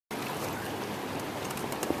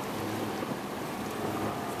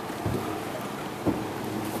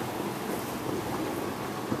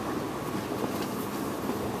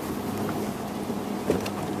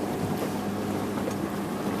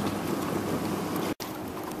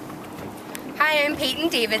Hi, I'm Peyton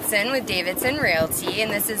Davidson with Davidson Realty, and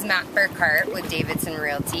this is Matt Burkhart with Davidson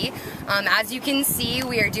Realty. As you can see,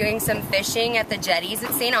 we are doing some fishing at the jetties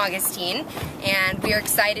at St. Augustine, and we are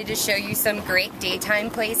excited to show you some great daytime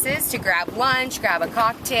places to grab lunch, grab a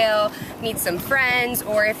cocktail, meet some friends,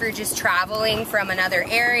 or if you're just traveling from another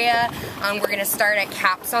area, we're going to start at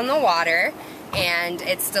Caps on the Water, and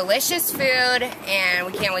it's delicious food, and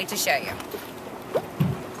we can't wait to show you.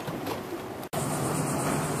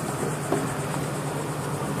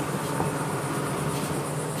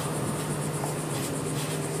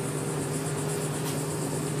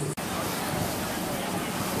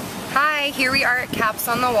 Hi, here we are at Caps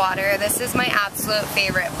on the Water. This is my absolute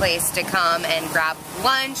favorite place to come and grab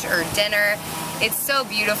lunch or dinner. It's so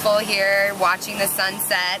beautiful here, watching the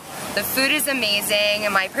sunset. The food is amazing,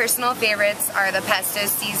 and my personal favorites are the pesto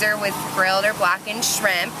Caesar with grilled or blackened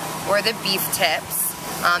shrimp, or the beef tips.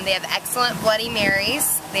 They have excellent Bloody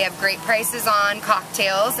Marys. They have great prices on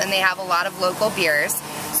cocktails, and they have a lot of local beers.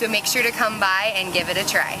 So make sure to come by and give it a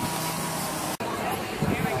try.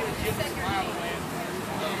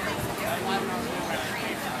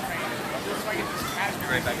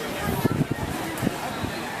 Right back.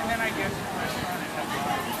 And then I guess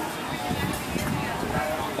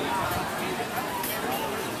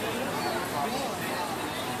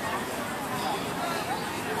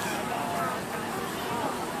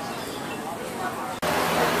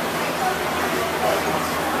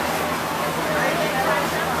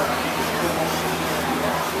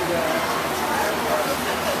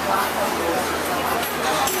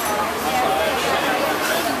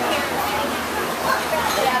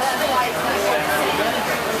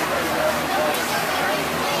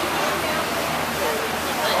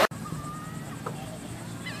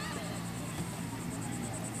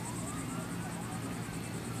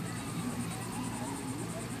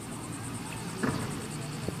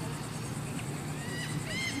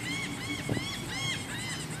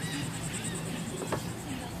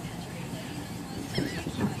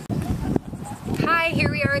Hi,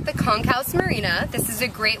 here we are at the Conch Marina. This is a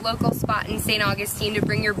great local spot in St. Augustine to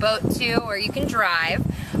bring your boat to, or you can drive.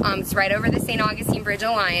 It's right over the St. Augustine Bridge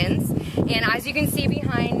Alliance. And as you can see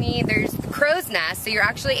behind me, there's the crow's nest, so you're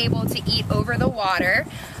actually able to eat over the water.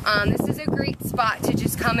 This is a great spot to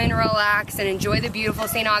just come and relax and enjoy the beautiful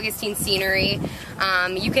St. Augustine scenery.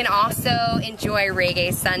 You can also enjoy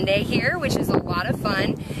Reggae Sunday here, which is a lot of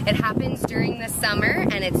fun. It happens during the summer,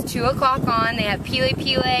 and it's 2 o'clock on. They have Pile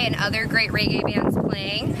Pile and other great reggae bands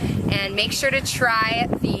playing. And make sure to try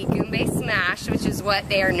the Goombay Smash, which is what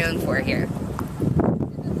they are known for here.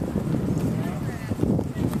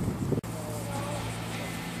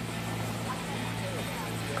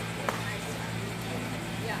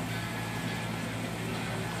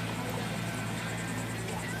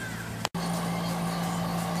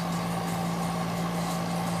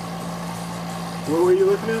 What were you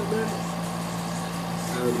looking at, man?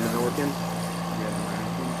 The American? Yeah, the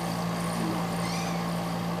American.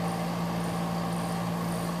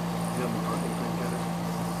 Yeah, the American thing.